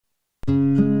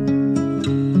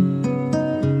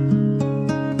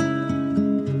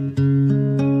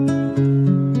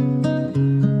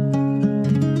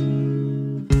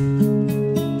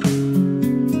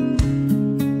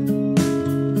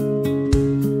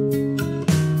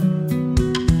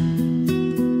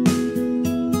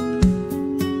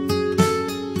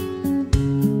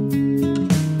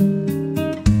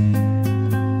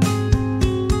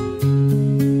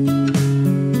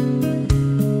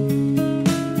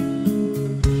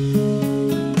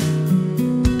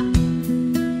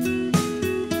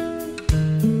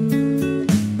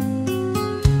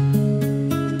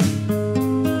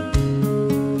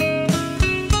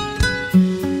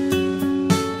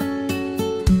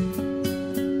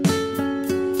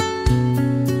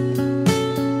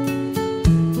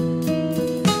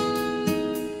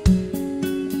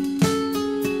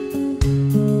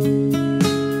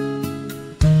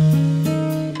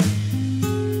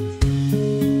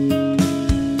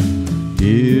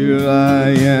Here I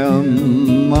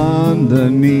am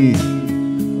underneath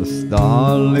a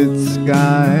starlit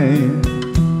sky,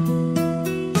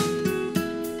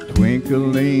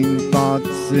 twinkling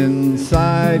thoughts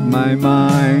inside my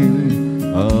mind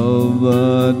of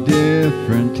a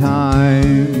different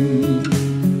time.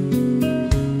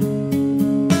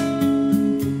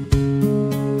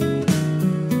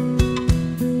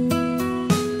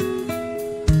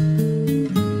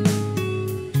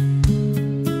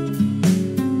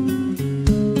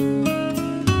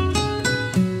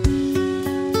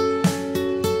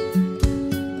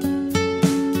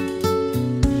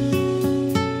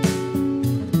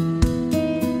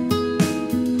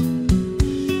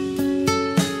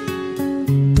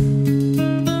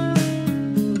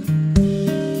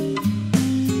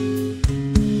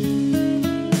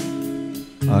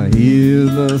 I hear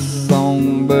the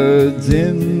songbirds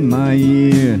in my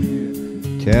ear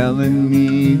telling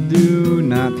me do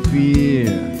not fear.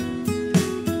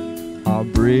 Our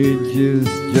bridge is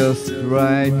just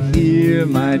right here,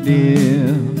 my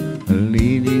dear,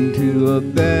 leading to a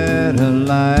better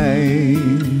life.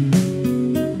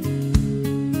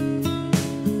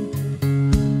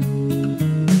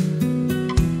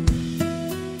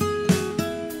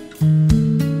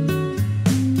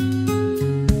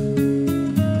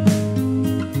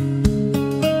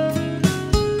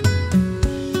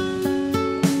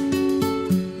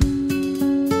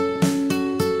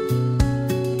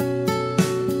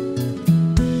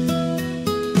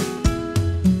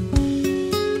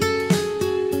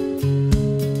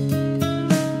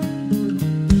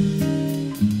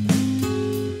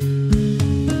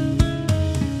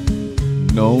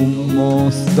 No more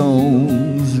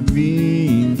stones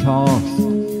being tossed,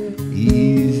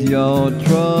 ease your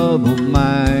troubled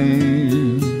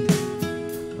mind.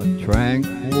 A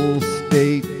tranquil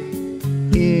state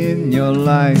in your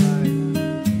life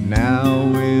now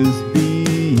is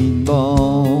being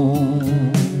born.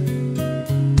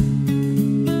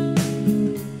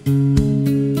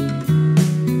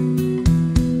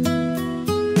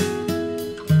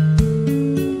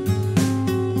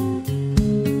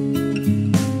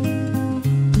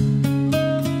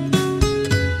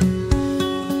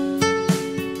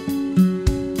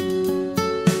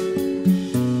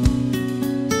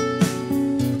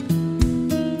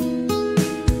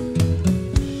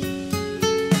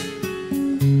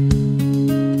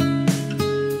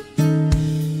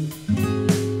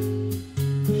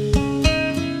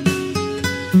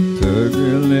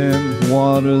 Turbulent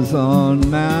waters are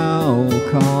now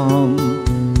calm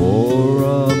for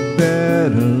a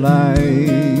better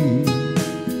life.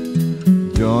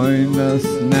 Join us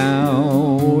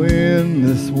now in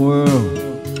this world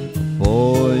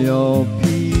for your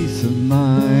peace of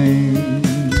mind.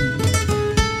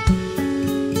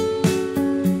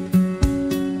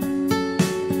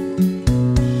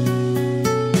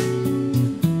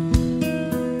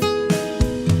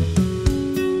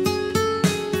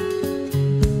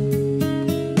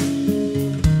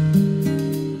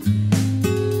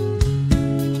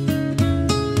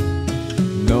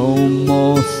 No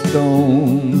more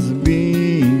stones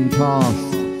being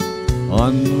tossed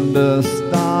under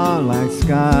starlight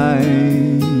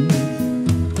skies.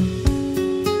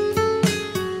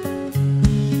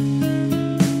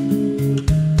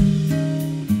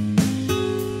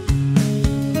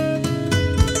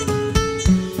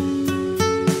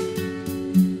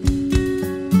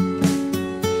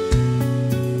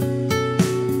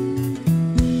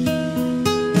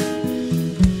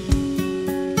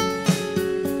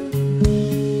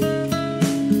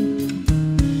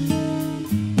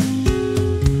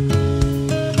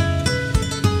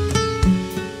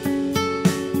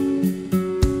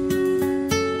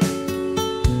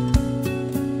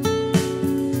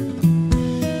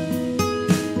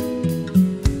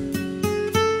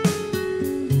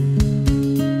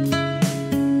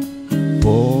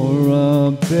 For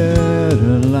a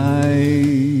better life.